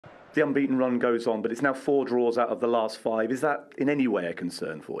the unbeaten run goes on, but it's now 4 draws out of the last 5. Is that in any way a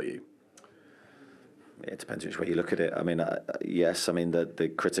concern for you? It depends which way you look at it. I mean, yes, I mean,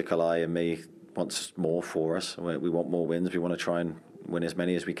 the critical eye in me wants more for us. We want more wins. We want to try and win as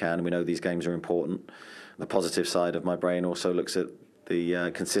many as we can. We know these games are important. The positive side of my brain also looks at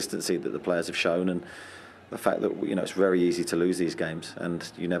the consistency that the players have shown, and the fact that, you know, it's very easy to lose these games, and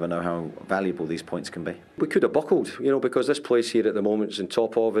you never know how valuable these points can be. We could have buckled, you know, because this place here at the moment is on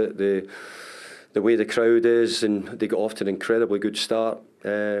top of it. The way the crowd is, and they got off to an incredibly good start.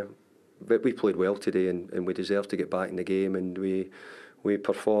 But we played well today, and we deserved to get back in the game, and we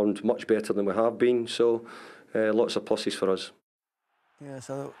performed much better than we have been. So lots of pluses for us. Yeah,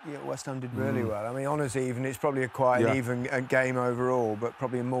 so West Ham did really well. I mean, honestly, even it's probably quite an even game overall, but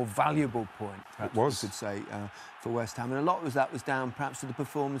probably a more valuable point, perhaps you could say, for West Ham. And a lot of that was down, perhaps, to the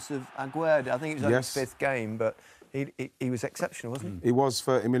performance of Aguerd. I think it was only his 5th game, but he was exceptional, wasn't he? He was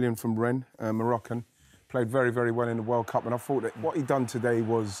 30 million from Rennes, Moroccan. Played very, very well in the World Cup, and I thought that what he done today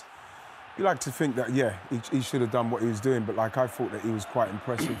was. You like to think that, he should have done what he was doing, but I thought that he was quite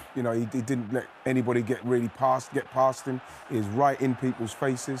impressive. You know, he didn't let anybody get past him. He was right in people's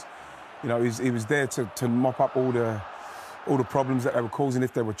faces. You know, he was there to mop up all the problems that they were causing.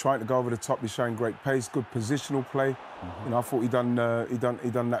 If they were trying to go over the top, he's showing great pace, good positional play. You know, I thought he done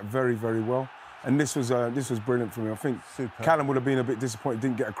that very, very well. And this was brilliant for me. I think Callum would have been a bit disappointed,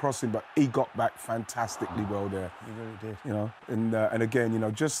 didn't get across him, but he got back fantastically well there. He really did. You know, and again, you know,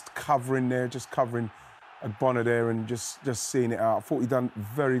 just covering Agbonna there and just seeing it out. I thought he done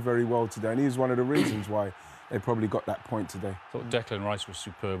very, very well today, and he was one of the reasons why they probably got that point today. I thought Declan Rice was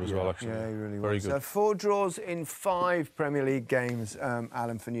superb as well, actually. Yeah, he really was. Very good. So 4 draws in 5 Premier League games,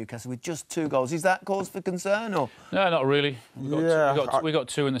 Alan, for Newcastle, with just 2 goals. Is that cause for concern, or? No, not really. We got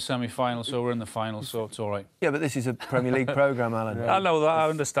 2 in the semi-final, so we're in the final, so it's all right. Yeah, but this is a Premier League programme, Alan. I know that, I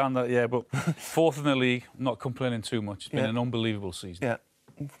understand that, yeah, but 4th in the league, not complaining too much. It's been an unbelievable season. Yeah.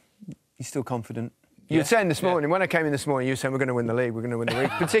 You're still confident? You were saying this morning, when I came in this morning, you were saying we're going to win the league,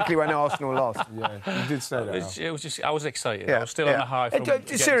 particularly when Arsenal lost. Yeah, you did say that. It was just, I was excited. I was still on a high from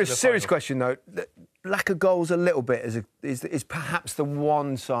serious question, though. The lack of goals a little bit is perhaps the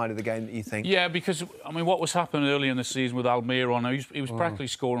one side of the game that you think... Yeah, because, I mean, what was happening early in the season with Almiron, he was practically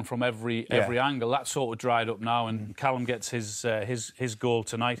scoring from every angle. That sort of dried up now, and Callum gets his goal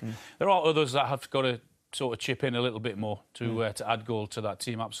tonight. There are others that have got to sort of chip in a little bit more to add goal to that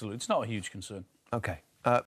team, absolutely. It's not a huge concern. OK.